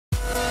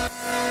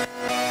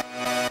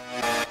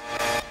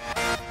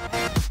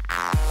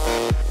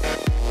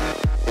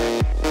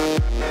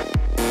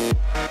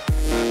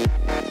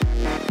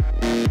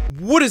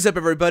What is up,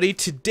 everybody?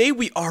 Today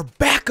we are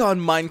back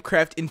on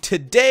Minecraft, and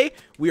today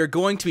we are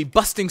going to be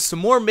busting some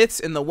more myths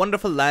in the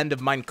wonderful land of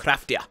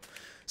Minecraftia.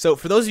 So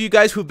for those of you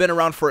guys who've been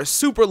around for a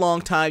super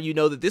long time, you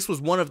know that this was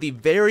one of the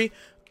very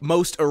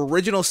most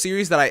original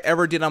series that I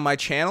ever did on my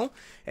channel.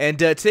 And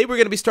today we're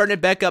going to be starting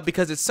it back up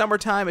because it's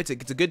summertime, it's a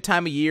good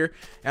time of year,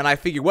 and I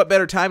figure what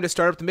better time to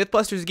start up the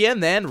Mythbusters again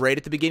than right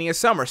at the beginning of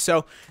summer.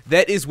 So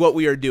that is what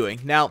we are doing.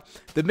 Now,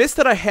 the myths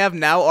that I have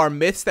now are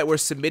myths that were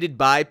submitted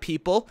by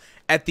people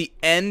at the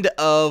end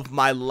of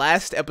my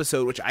last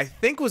episode, which I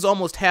think was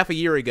almost half a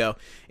year ago,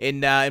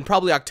 in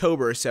probably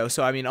October or so.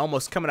 So I mean,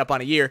 almost coming up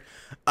on a year.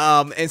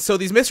 And so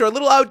these myths are a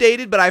little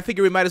outdated, but I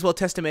figure we might as well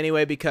test them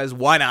anyway because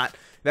why not?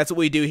 That's what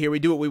we do here. We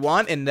do what we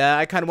want, and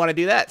I kind of want to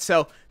do that.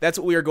 So that's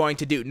what we are going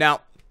to do.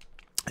 Now,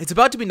 it's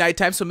about to be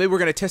nighttime, so maybe we're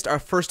going to test our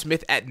first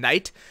myth at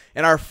night.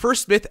 And our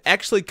first myth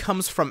actually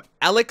comes from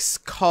Alex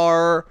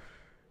Camarino,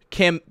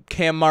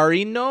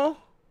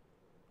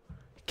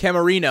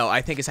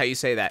 I think is how you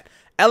say that.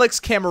 Alex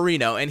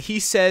Camarino, and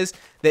he says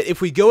that if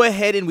we go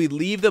ahead and we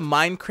leave the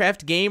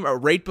Minecraft game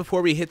right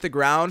before we hit the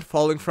ground,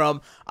 falling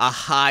from a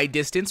high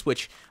distance,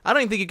 which I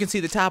don't even think you can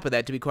see the top of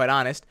that, to be quite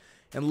honest.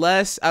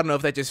 Unless, I don't know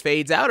if that just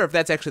fades out or if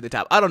that's actually the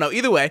top. I don't know.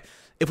 Either way,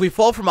 if we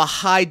fall from a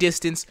high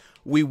distance,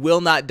 we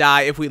will not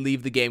die if we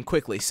leave the game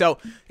quickly. So,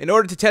 in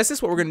order to test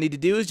this, what we're going to need to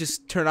do is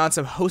just turn on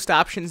some host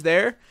options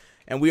there.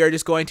 And we are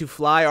just going to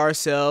fly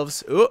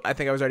ourselves, ooh, I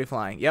think I was already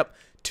flying, yep,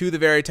 to the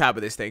very top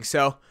of this thing.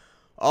 So,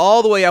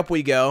 all the way up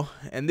we go.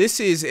 And this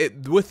is,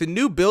 with the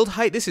new build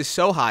height, this is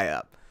so high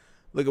up.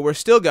 Look, we're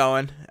still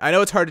going. I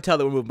know it's hard to tell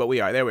that we're moving, but we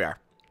are. There we are.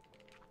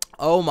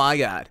 Oh my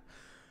god.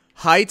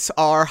 Heights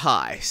are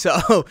high.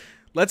 So,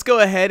 let's go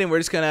ahead and we're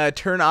just going to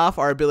turn off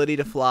our ability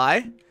to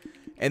fly.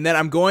 And then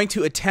I'm going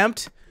to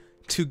attempt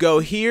to go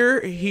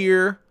here,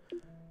 here,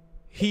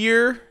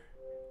 here,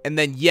 and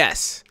then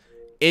yes,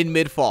 in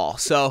mid-fall.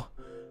 So,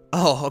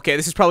 oh, okay,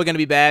 this is probably going to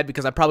be bad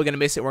because I'm probably going to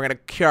miss it. We're going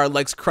to hear our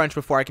legs crunch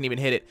before I can even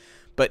hit it.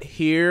 But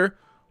here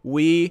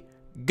we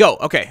go.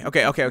 Okay,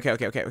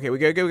 we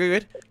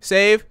good.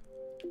 Save.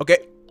 Okay.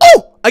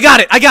 Oh, I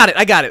got it.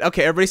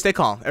 Okay,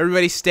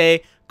 everybody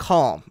stay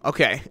calm.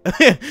 Okay.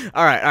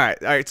 All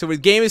right. So the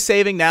game is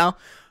saving now.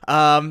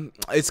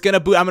 It's gonna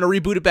boot. I'm gonna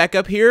reboot it back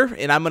up here,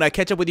 and I'm gonna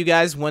catch up with you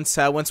guys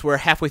once we're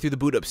halfway through the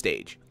boot up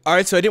stage. All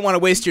right. So I didn't want to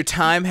waste your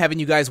time having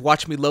you guys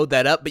watch me load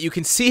that up, but you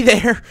can see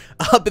there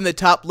up in the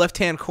top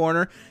left-hand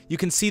corner, you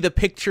can see the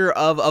picture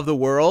of the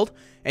world,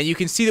 and you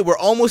can see that we're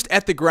almost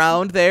at the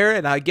ground there.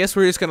 And I guess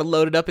we're just gonna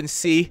load it up and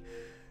see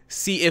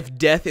if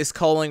death is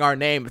calling our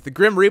name. If the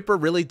Grim Reaper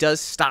really does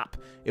stop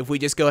if we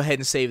just go ahead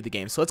and save the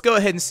game. So let's go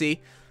ahead and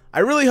see. I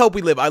really hope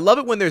we live. I love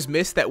it when there's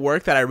myths that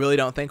work that I really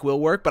don't think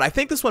will work, but I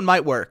think this one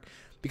might work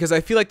because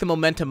I feel like the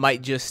momentum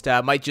might just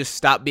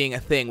stop being a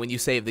thing when you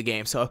save the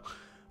game. So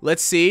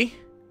let's see.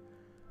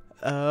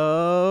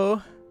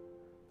 Oh,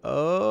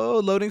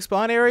 loading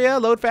spawn area,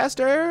 load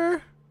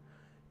faster.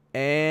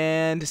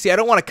 And see, I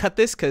don't want to cut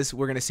this because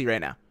we're gonna see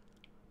right now.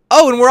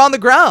 Oh, and we're on the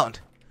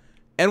ground,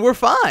 and we're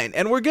fine,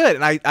 and we're good.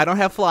 And I don't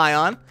have fly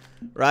on,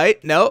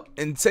 right? No,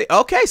 and say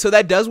okay, so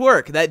that does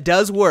work. That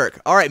does work.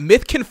 All right,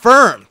 myth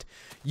confirmed.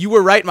 You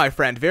were right, my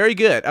friend. Very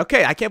good.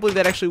 Okay, I can't believe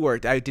that actually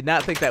worked. I did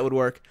not think that would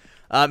work.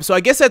 So I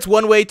guess that's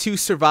one way to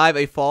survive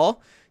a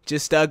fall.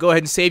 Just go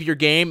ahead and save your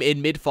game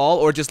in mid-fall,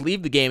 or just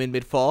leave the game in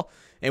mid-fall.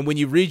 And when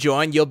you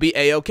rejoin, you'll be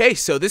A-okay.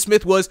 So this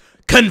myth was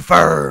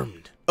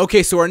confirmed.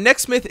 Okay, so our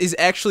next myth is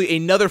actually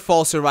another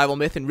fall survival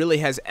myth and really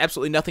has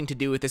absolutely nothing to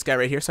do with this guy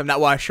right here, so I'm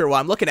not sure why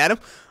I'm looking at him.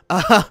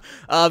 But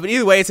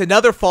either way, it's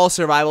another fall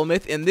survival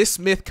myth, and this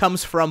myth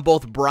comes from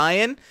both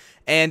Brian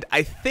and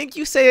I think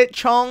you say it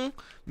Chong,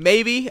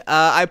 maybe.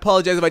 I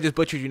apologize if I just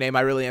butchered your name.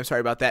 I really am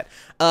sorry about that.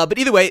 But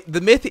either way,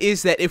 the myth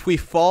is that if we're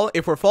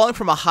falling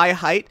from a high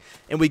height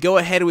and we go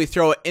ahead and we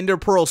throw an ender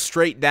pearl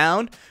straight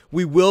down,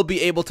 we will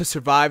be able to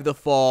survive the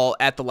fall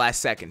at the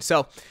last second.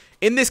 So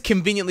in this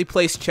conveniently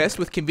placed chest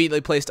with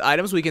conveniently placed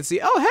items, we can see,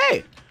 oh,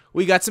 hey,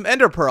 we got some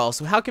ender pearls.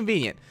 So how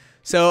convenient.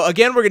 So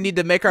again, we're going to need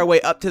to make our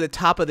way up to the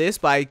top of this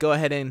by go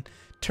ahead and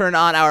turn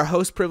on our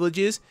host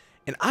privileges.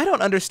 And I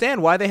don't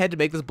understand why they had to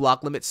make this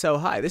block limit so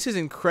high. This is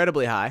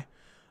incredibly high.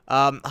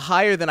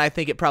 Higher than I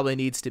think it probably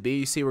needs to be.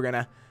 You see, we're going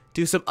to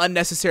do some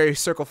unnecessary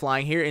circle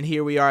flying here. And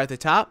here we are at the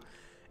top.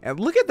 And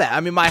look at that.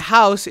 I mean, my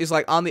house is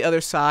like on the other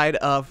side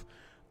of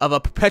a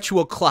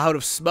perpetual cloud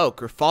of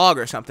smoke or fog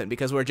or something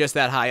because we're just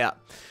that high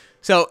up.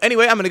 So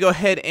anyway, I'm going to go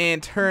ahead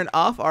and turn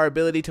off our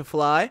ability to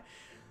fly.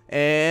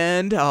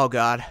 And, oh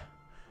god.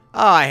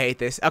 Oh, I hate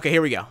this. Okay,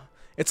 here we go.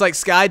 It's like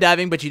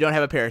skydiving, but you don't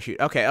have a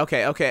parachute. Okay.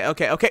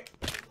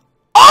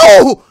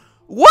 Oh!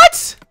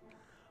 What?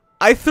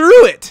 I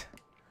threw it.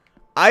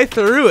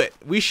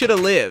 We should have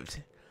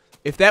lived.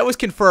 If that was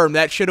confirmed,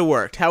 that should have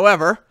worked.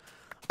 However,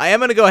 I am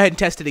going to go ahead and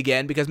test it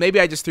again because maybe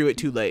I just threw it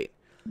too late.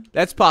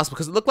 That's possible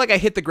because it looked like I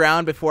hit the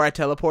ground before I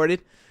teleported.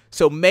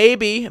 So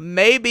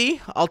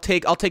maybe I'll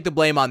take the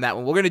blame on that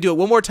one. We're going to do it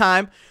one more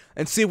time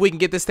and see if we can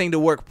get this thing to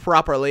work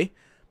properly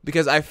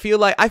because I feel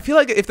like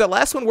if the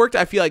last one worked,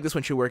 I feel like this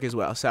one should work as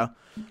well. So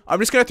I'm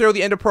just going to throw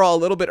the ender pearl a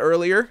little bit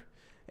earlier.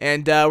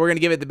 And we're going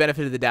to give it the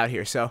benefit of the doubt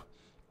here. So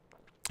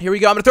here we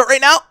go. I'm going to throw it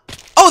right now.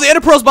 Oh, the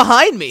ender pearl's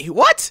behind me.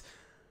 What?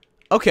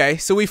 Okay,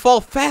 so we fall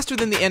faster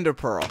than the ender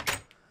pearl.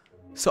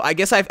 So I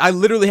guess I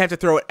literally have to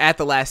throw it at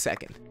the last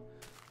second.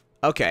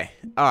 Okay.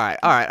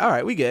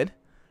 Alright. We good.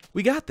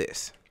 We got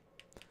this.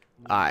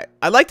 Alright.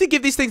 I like to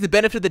give these things the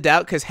benefit of the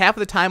doubt because half of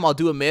the time I'll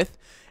do a myth,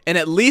 and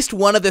at least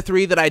one of the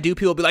 3 that I do,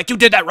 people will be like, you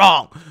did that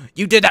wrong!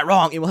 You did that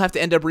wrong! And we'll have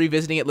to end up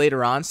revisiting it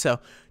later on. So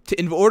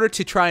in order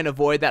to try and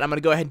avoid that, I'm going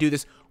to go ahead and do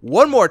this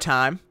one more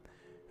time.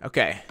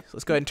 Okay. So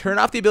let's go ahead and turn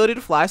off the ability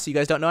to fly so you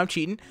guys don't know I'm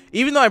cheating.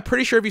 Even though I'm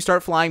pretty sure if you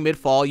start flying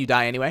mid-fall, you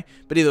die anyway.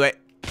 But either way.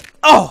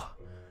 Oh!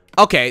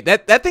 Okay.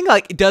 That thing,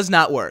 like, does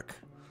not work.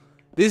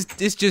 This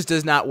just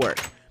does not work.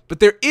 But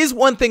there is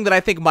one thing that I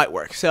think might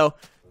work. So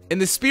in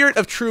the spirit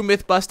of true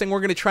myth busting, we're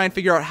going to try and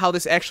figure out how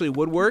this actually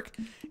would work.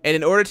 And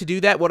in order to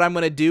do that, what I'm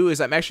going to do is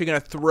I'm actually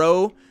going to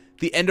throw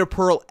the ender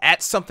pearl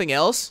at something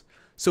else.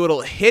 So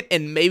it'll hit,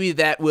 and maybe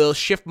that will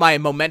shift my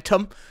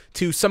momentum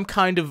to some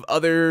kind of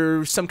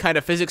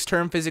physics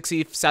term,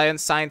 physicsy,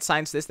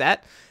 science, this,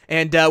 that,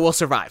 and we'll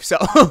survive. So,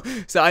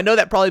 so I know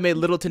that probably made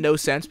little to no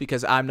sense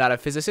because I'm not a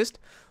physicist.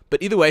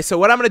 But either way, so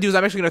what I'm going to do is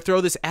I'm actually going to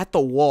throw this at the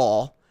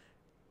wall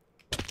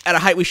at a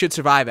height we should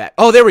survive at.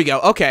 Oh, there we go.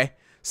 Okay.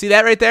 See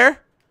that right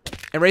there?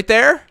 And right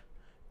there?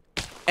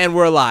 And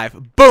we're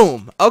alive.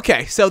 Boom.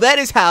 Okay, so that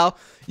is how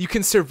you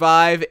can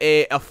survive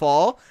a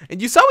fall. And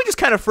you saw we just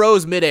kind of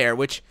froze midair,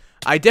 which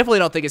I definitely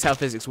don't think is how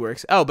physics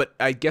works. Oh, but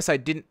I guess I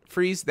didn't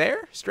freeze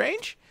there?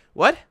 Strange?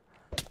 What?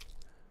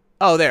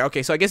 Oh, there.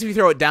 Okay, so I guess if you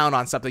throw it down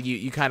on something,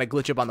 you kind of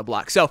glitch up on the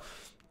block. So,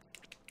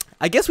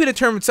 I guess we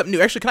determined something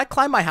new. Actually, can I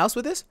climb my house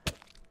with this?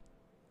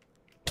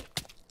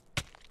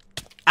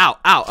 Ow,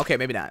 ow. Okay,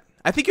 maybe not.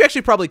 I think you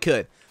actually probably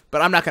could,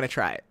 but I'm not going to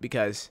try it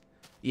because,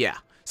 yeah.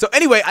 So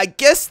anyway, I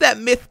guess that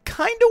myth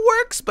kind of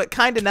works, but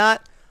kind of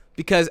not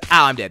because,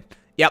 ow, I'm dead.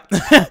 Yep.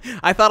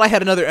 I thought I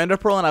had another ender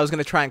pearl and I was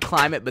going to try and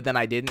climb it, but then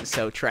I didn't,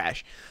 so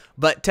trash.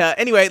 But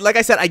anyway, like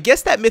I said, I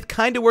guess that myth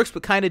kind of works,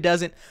 but kind of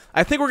doesn't.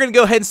 I think we're going to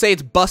go ahead and say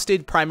it's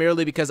busted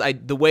primarily because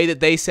the way that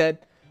they said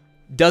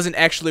doesn't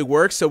actually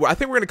work. So I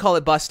think we're going to call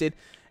it busted.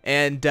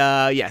 And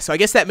yeah, so I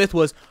guess that myth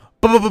was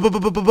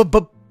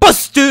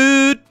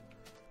busted.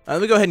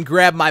 Let me go ahead and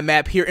grab my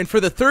map here. And for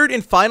the third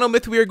and final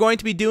myth we are going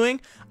to be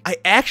doing, I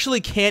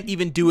actually can't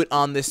even do it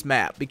on this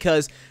map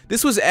because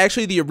this was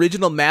actually the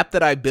original map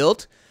that I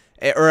built,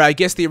 or I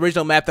guess the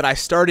original map that I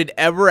started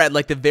ever at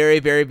like the very,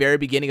 very, very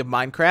beginning of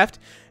Minecraft.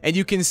 And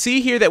you can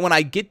see here that when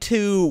I get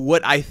to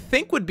what I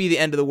think would be the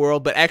end of the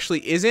world, but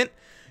actually isn't,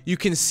 you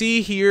can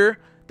see here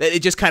that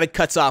it just kind of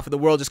cuts off and the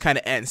world just kind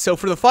of ends. So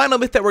for the final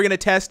myth that we're going to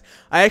test,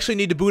 I actually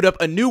need to boot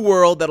up a new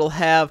world that'll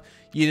have,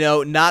 you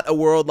know, not a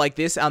world like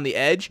this on the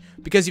edge.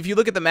 Because if you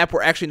look at the map,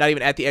 we're actually not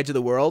even at the edge of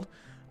the world.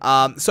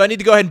 So I need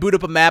to go ahead and boot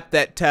up a map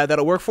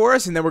that'll work for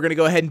us, and then we're going to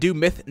go ahead and do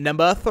myth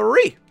number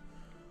 3.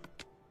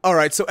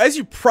 Alright, so as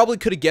you probably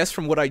could have guessed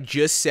from what I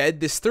just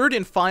said, this third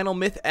and final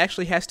myth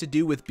actually has to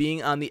do with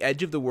being on the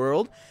edge of the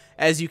world.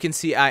 As you can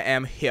see, I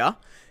am here.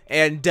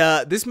 And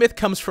this myth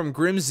comes from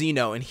Grim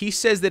Zeno, and he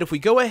says that if we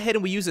go ahead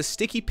and we use a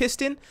sticky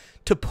piston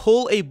to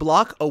pull a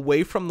block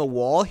away from the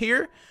wall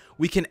here,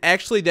 we can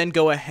actually then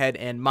go ahead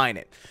and mine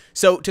it.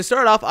 So to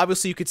start off,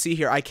 obviously you could see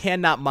here, I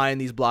cannot mine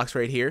these blocks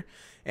right here.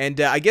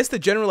 And I guess the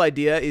general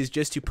idea is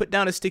just to put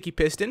down a sticky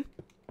piston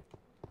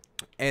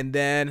and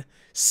then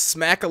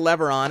smack a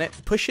lever on it,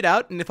 push it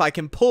out, and if I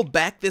can pull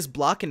back this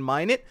block and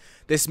mine it,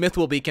 this myth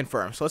will be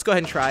confirmed. So let's go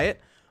ahead and try it.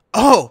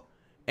 Oh!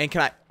 And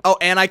can I... Oh,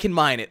 and I can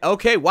mine it.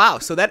 Okay, wow.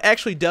 So that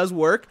actually does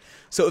work.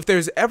 So if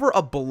there's ever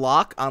a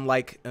block on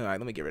like... Alright,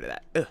 let me get rid of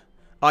that. Ugh.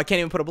 Oh, I can't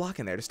even put a block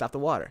in there to stop the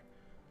water.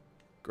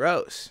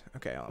 Gross.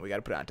 Okay, hold on, we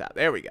gotta put it on top.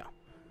 There we go.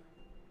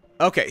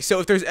 Okay, so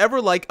if there's ever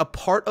like a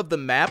part of the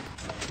map,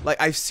 like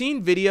I've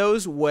seen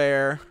videos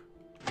where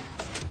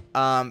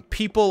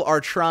people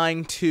are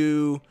trying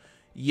to,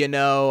 you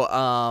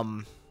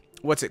know,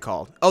 what's it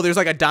called? Oh, there's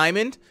like a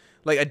diamond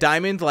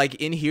like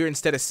in here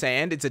instead of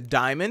sand. It's a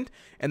diamond,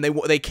 and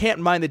they can't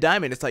mine the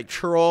diamond. It's like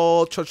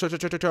troll,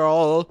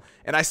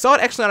 and I saw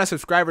it actually on a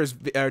subscriber's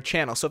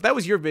channel. So if that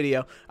was your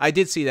video, I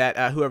did see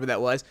that, whoever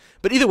that was.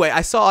 But either way,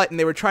 I saw it, and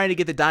they were trying to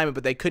get the diamond,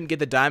 but they couldn't get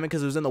the diamond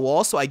because it was in the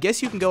wall. So I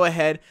guess you can go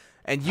ahead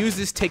and use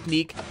this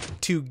technique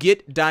to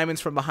get diamonds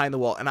from behind the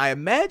wall. And I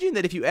imagine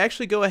that if you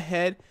actually go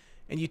ahead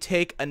and you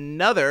take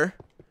another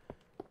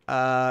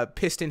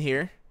piston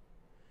here,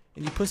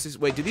 and you push this...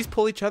 Wait, do these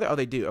pull each other? Oh,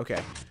 they do.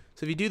 Okay.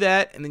 So if you do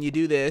that, and then you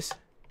do this...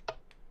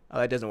 Oh,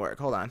 that doesn't work.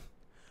 Hold on.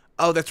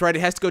 Oh, that's right.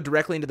 It has to go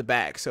directly into the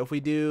bag. So if we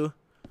do...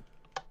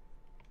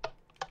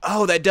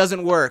 Oh, that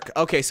doesn't work.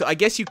 Okay, so I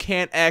guess you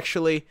can't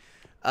actually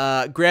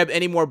grab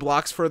any more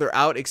blocks further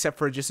out except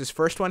for just this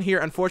first one here,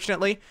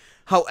 unfortunately.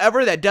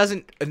 However, that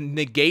doesn't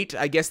negate,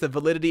 I guess, the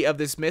validity of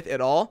this myth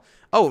at all.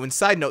 Oh, and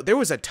side note, there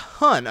was a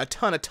ton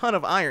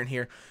of iron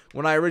here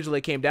when I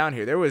originally came down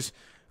here. There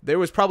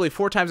was probably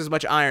 4 times as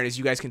much iron as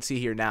you guys can see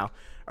here now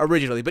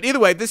originally. But either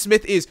way, this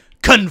myth is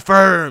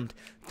confirmed.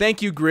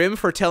 thank you, Grim,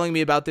 for telling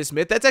me about this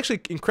myth. That's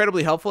actually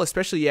incredibly helpful,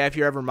 especially, yeah, if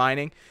you're ever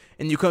mining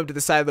and you come to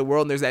the side of the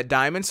world and there's that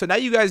diamond. So now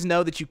you guys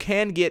know that you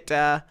can get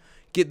at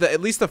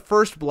least the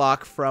first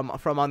block from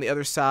on the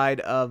other side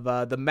of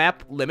the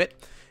map limit.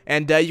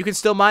 And you can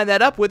still mine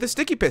that up with a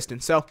sticky piston.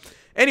 So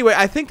anyway,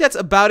 I think that's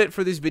about it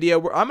for this video.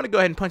 I'm going to go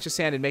ahead and punch the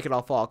sand and make it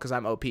all fall because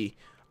I'm OP.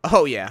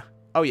 Oh, yeah.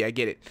 Oh, yeah,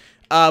 get it.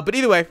 But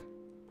either way,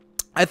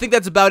 I think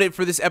that's about it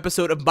for this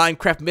episode of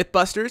Minecraft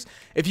Mythbusters.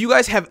 If you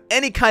guys have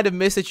any kind of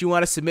myths that you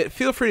want to submit,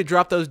 feel free to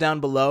drop those down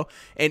below.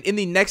 And in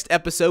the next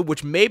episode,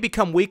 which may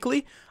become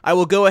weekly, I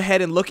will go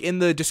ahead and look in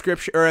the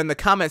description, or in the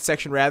comment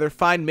section rather,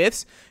 find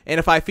myths. And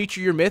if I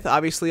feature your myth,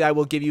 obviously I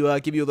will give you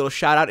a little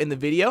shout out in the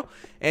video.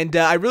 And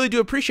I really do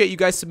appreciate you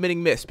guys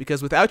submitting myths,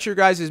 because without your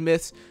guys'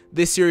 myths,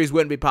 this series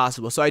wouldn't be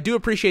possible. So I do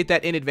appreciate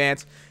that in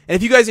advance. And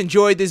if you guys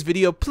enjoyed this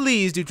video,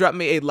 please do drop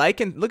me a like.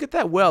 And look at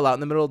that well out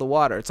in the middle of the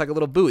water. It's like a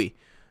little buoy.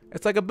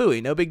 It's like a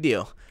buoy, no big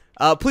deal.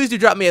 Please do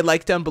drop me a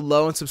like down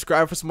below and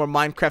subscribe for some more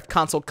Minecraft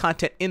console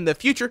content in the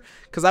future,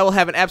 because I will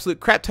have an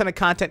absolute crap ton of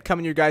content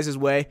coming your guys'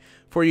 way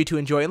for you to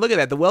enjoy. And look at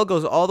that, the well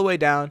goes all the way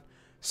down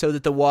so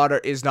that the water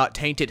is not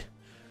tainted.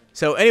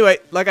 So anyway,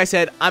 like I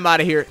said, I'm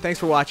out of here. Thanks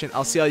for watching.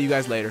 I'll see all you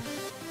guys later.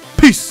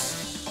 Peace!